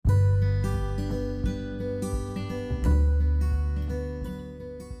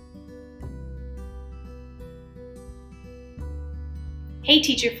Hey,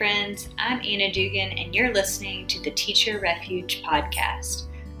 teacher friends, I'm Anna Dugan, and you're listening to the Teacher Refuge podcast,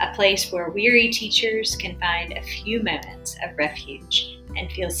 a place where weary teachers can find a few moments of refuge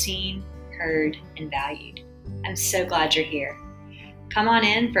and feel seen, heard, and valued. I'm so glad you're here. Come on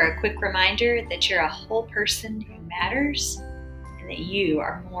in for a quick reminder that you're a whole person who matters and that you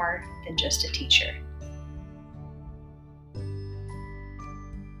are more than just a teacher.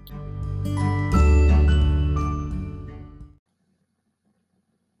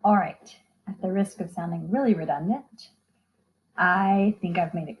 All right, at the risk of sounding really redundant, I think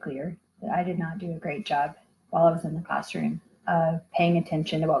I've made it clear that I did not do a great job while I was in the classroom of paying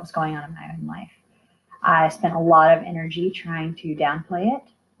attention to what was going on in my own life. I spent a lot of energy trying to downplay it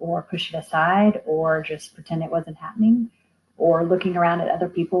or push it aside or just pretend it wasn't happening or looking around at other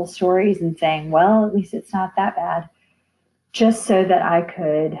people's stories and saying, well, at least it's not that bad, just so that I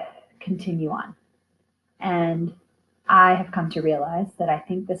could continue on. And I have come to realize that I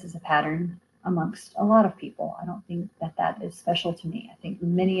think this is a pattern amongst a lot of people. I don't think that that is special to me. I think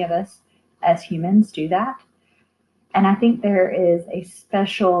many of us as humans do that. And I think there is a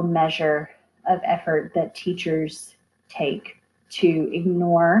special measure of effort that teachers take to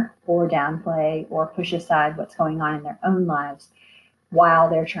ignore or downplay or push aside what's going on in their own lives while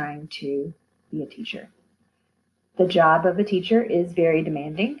they're trying to be a teacher. The job of a teacher is very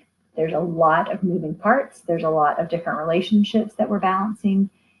demanding. There's a lot of moving parts. There's a lot of different relationships that we're balancing.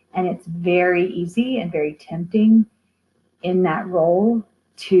 And it's very easy and very tempting in that role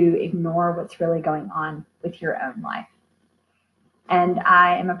to ignore what's really going on with your own life. And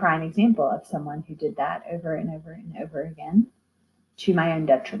I am a prime example of someone who did that over and over and over again to my own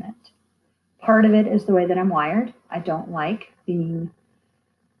detriment. Part of it is the way that I'm wired. I don't like being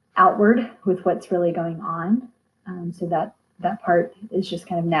outward with what's really going on. So that part is just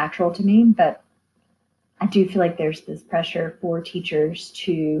kind of natural to me, but I do feel like there's this pressure for teachers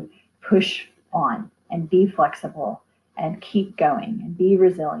to push on and be flexible and keep going and be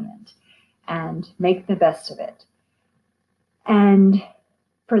resilient and make the best of it. And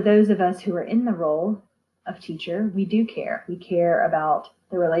for those of us who are in the role of teacher, we do care. We care about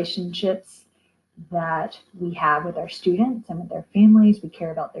the relationships that we have with our students and with their families. We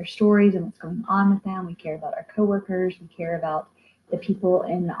care about their stories and what's going on with them. We care about our coworkers. We care about the people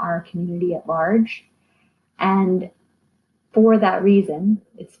in our community at large. And for that reason,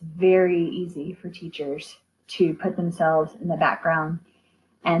 it's very easy for teachers to put themselves in the background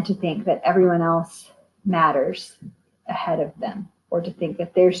and to think that everyone else matters ahead of them, or to think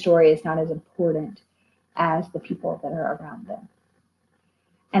that their story is not as important as the people that are around them.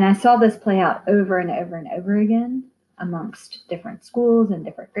 And I saw this play out over and over and over again amongst different schools and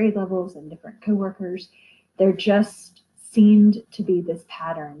different grade levels and different coworkers. There just seemed to be this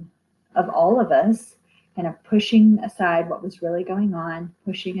pattern of all of us kind of pushing aside what was really going on,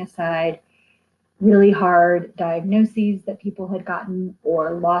 pushing aside really hard diagnoses that people had gotten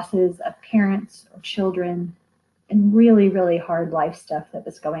or losses of parents or children and really, really hard life stuff that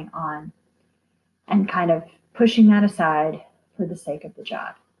was going on, and kind of pushing that aside for the sake of the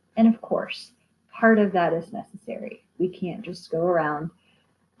job. And of course, part of that is necessary. We can't just go around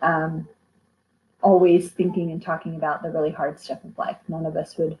always thinking and talking about the really hard stuff of life. None of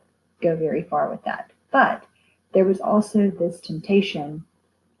us would go very far with that. But there was also this temptation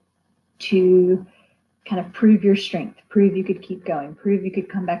to kind of prove your strength, prove you could keep going, prove you could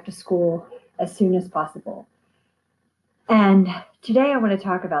come back to school as soon as possible. And today I want to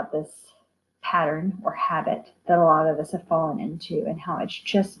talk about this pattern or habit that a lot of us have fallen into and how it's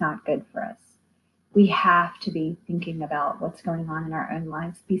just not good for us. We have to be thinking about what's going on in our own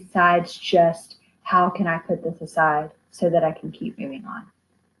lives besides just how can I put this aside so that I can keep moving on.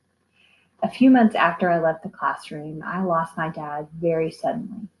 A few months after I left the classroom, I lost my dad very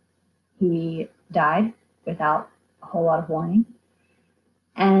suddenly. He died without a whole lot of warning.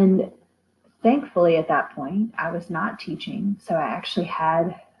 And thankfully at that point, I was not teaching, so I actually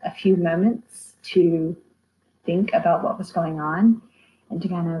had a few moments to think about what was going on and to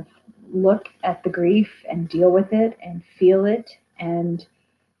kind of look at the grief and deal with it and feel it and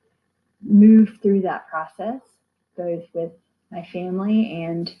move through that process, both with my family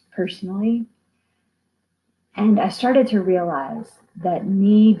and personally. And I started to realize that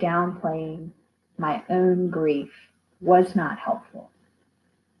me downplaying my own grief was not helpful.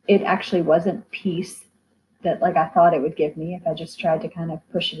 It actually wasn't peace that like I thought it would give me if I just tried to kind of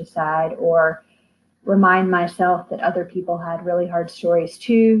push it aside or remind myself that other people had really hard stories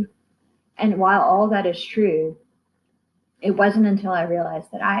too. And while all that is true, it wasn't until I realized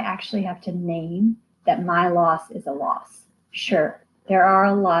that I actually have to name that my loss is a loss. Sure, there are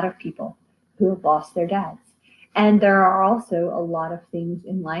a lot of people who have lost their dads, And there are also a lot of things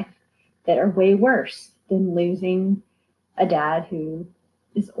in life that are way worse than losing a dad who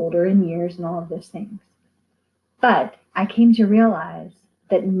is older in years and all of those things. But I came to realize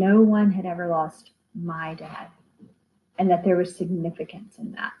that no one had ever lost my dad, and that there was significance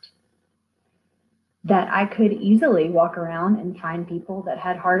in that. That I could easily walk around and find people that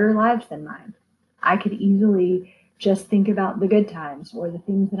had harder lives than mine. I could easily just think about the good times or the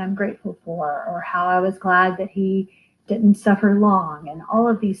things that I'm grateful for, or how I was glad that he didn't suffer long, and all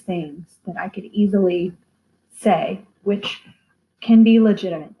of these things that I could easily say, which can be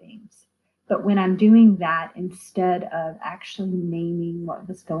legitimate things. But when I'm doing that instead of actually naming what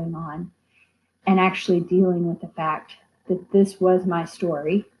was going on and actually dealing with the fact that this was my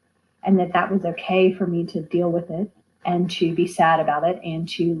story and that was okay for me to deal with it and to be sad about it and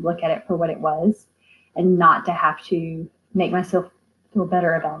to look at it for what it was and not to have to make myself feel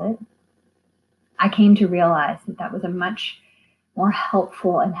better about it, I came to realize that was a much more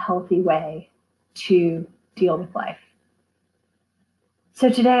helpful and healthy way to deal with life. So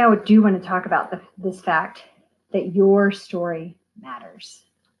today I do want to talk about this fact that your story matters.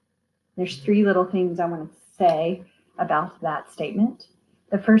 There's 3 little things I want to say about that statement.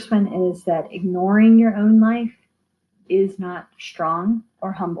 The first one is that ignoring your own life is not strong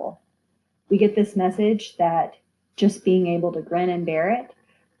or humble. We get this message that just being able to grin and bear it,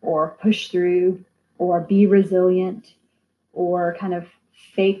 or push through, or be resilient, or kind of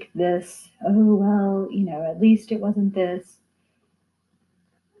fake this, oh, well, at least it wasn't this,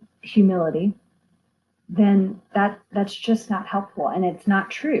 humility, then that's just not helpful, and it's not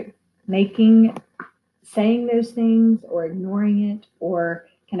true. Saying those things or ignoring it or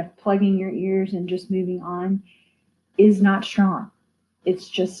kind of plugging your ears and just moving on is not strong. It's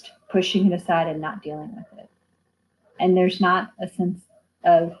just pushing it aside and not dealing with it. And there's not a sense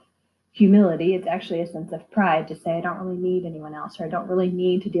of humility. It's actually a sense of pride to say, I don't really need anyone else, or I don't really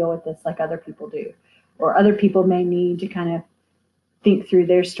need to deal with this like other people do. Or other people may need to kind of think through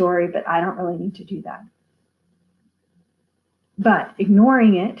their story, but I don't really need to do that. But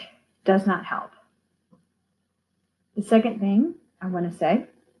ignoring it does not help. The second thing I want to say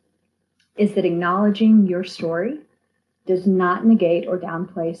is that acknowledging your story does not negate or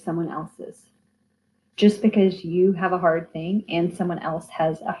downplay someone else's. Just because you have a hard thing and someone else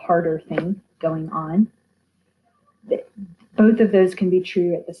has a harder thing going on, both of those can be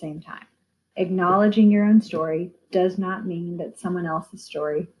true at the same time. Acknowledging your own story does not mean that someone else's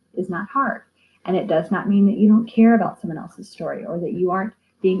story is not hard. And it does not mean that you don't care about someone else's story or that you aren't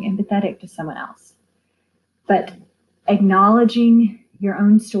being empathetic to someone else. But acknowledging your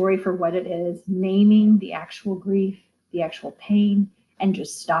own story for what it is, naming the actual grief, the actual pain, and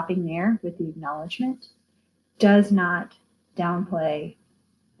just stopping there with the acknowledgement does not downplay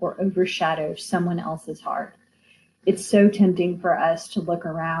or overshadow someone else's heart. It's so tempting for us to look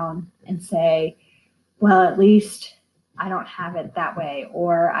around and say, well, at least I don't have it that way,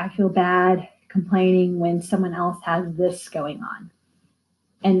 or I feel bad complaining when someone else has this going on.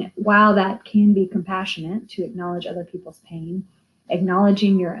 And while that can be compassionate to acknowledge other people's pain,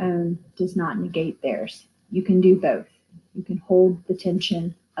 acknowledging your own does not negate theirs. You can do both. You can hold the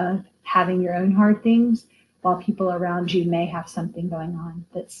tension of having your own hard things while people around you may have something going on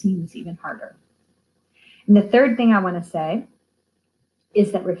that seems even harder. And the third thing I want to say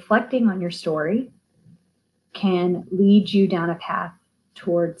is that reflecting on your story can lead you down a path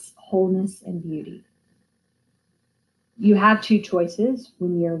towards wholeness and beauty. You have 2 choices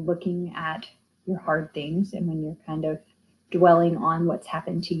when you're looking at your hard things and when you're kind of dwelling on what's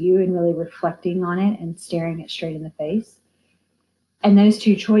happened to you and really reflecting on it and staring it straight in the face. And those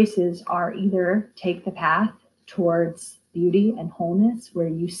 2 choices are either take the path towards beauty and wholeness, where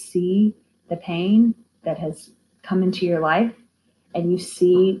you see the pain that has come into your life and you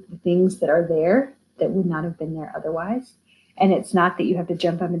see the things that are there that would not have been there otherwise. And it's not that you have to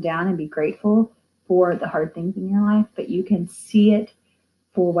jump up and down and be grateful for the hard things in your life, but you can see it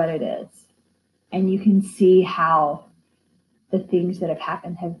for what it is. And you can see how the things that have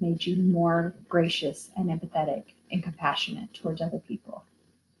happened have made you more gracious and empathetic and compassionate towards other people.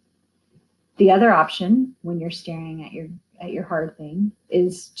 The other option when you're staring at your hard thing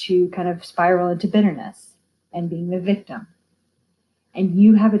is to kind of spiral into bitterness and being the victim. And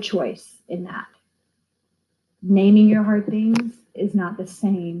you have a choice in that. Naming your hard things is not the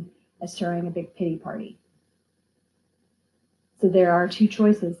same as throwing a big pity party. So there are 2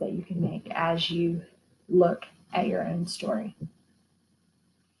 choices that you can make as you look at your own story.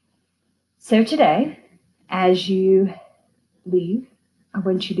 So today, as you leave, I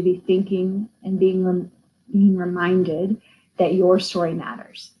want you to be thinking and being reminded that your story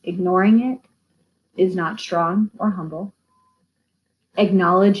matters. Ignoring it is not strong or humble.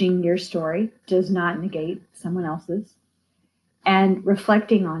 Acknowledging your story does not negate someone else's. And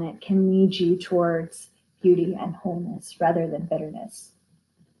reflecting on it can lead you towards beauty and wholeness rather than bitterness.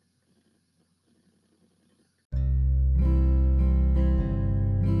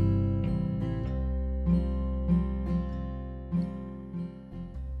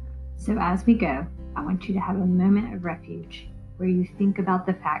 So as we go, I want you to have a moment of refuge where you think about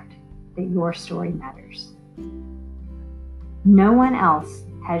the fact that your story matters. No one else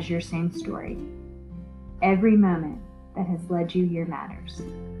has your same story. Every moment that has led you here matters.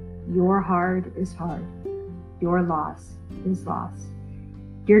 Your hard is hard. Your loss is loss.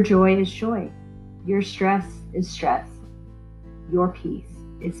 Your joy is joy. Your stress is stress. Your peace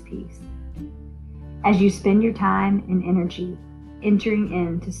is peace. As you spend your time and energy entering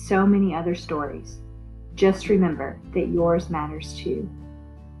into so many other stories, just remember that yours matters too.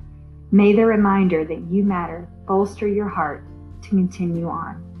 May the reminder that you matter bolster your heart to continue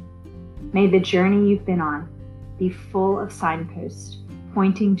on. May the journey you've been on be full of signposts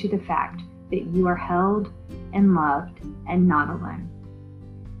pointing to the fact that you are held and loved and not alone.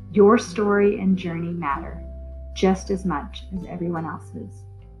 Your story and journey matter just as much as everyone else's.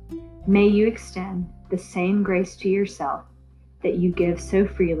 May you extend the same grace to yourself that you give so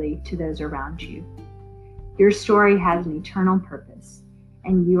freely to those around you. Your story has an eternal purpose,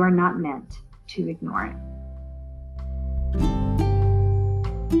 and you are not meant to ignore it.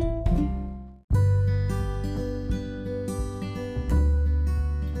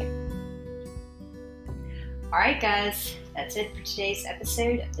 All right, guys, that's it for today's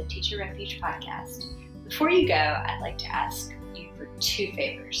episode of the Teacher Refuge podcast. Before you go, I'd like to ask you for 2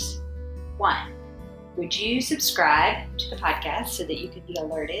 favors. 1, would you subscribe to the podcast so that you can be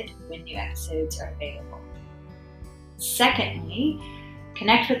alerted when new episodes are available? Secondly,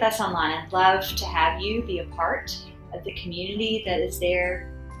 connect with us online. I'd love to have you be a part of the community that is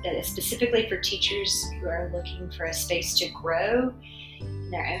there, that is specifically for teachers who are looking for a space to grow in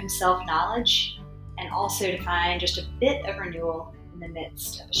their own self-knowledge, and also to find just a bit of renewal in the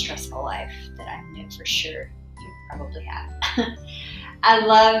midst of a stressful life that I know for sure you probably have. I'd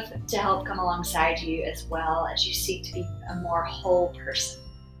love to help come alongside you as well as you seek to be a more whole person.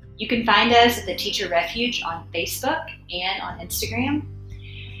 You can find us at the Teacher Refuge on Facebook and on Instagram.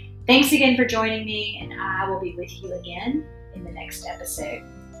 Thanks again for joining me, and I will be with you again in the next episode.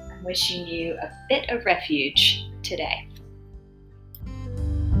 I'm wishing you a bit of refuge today.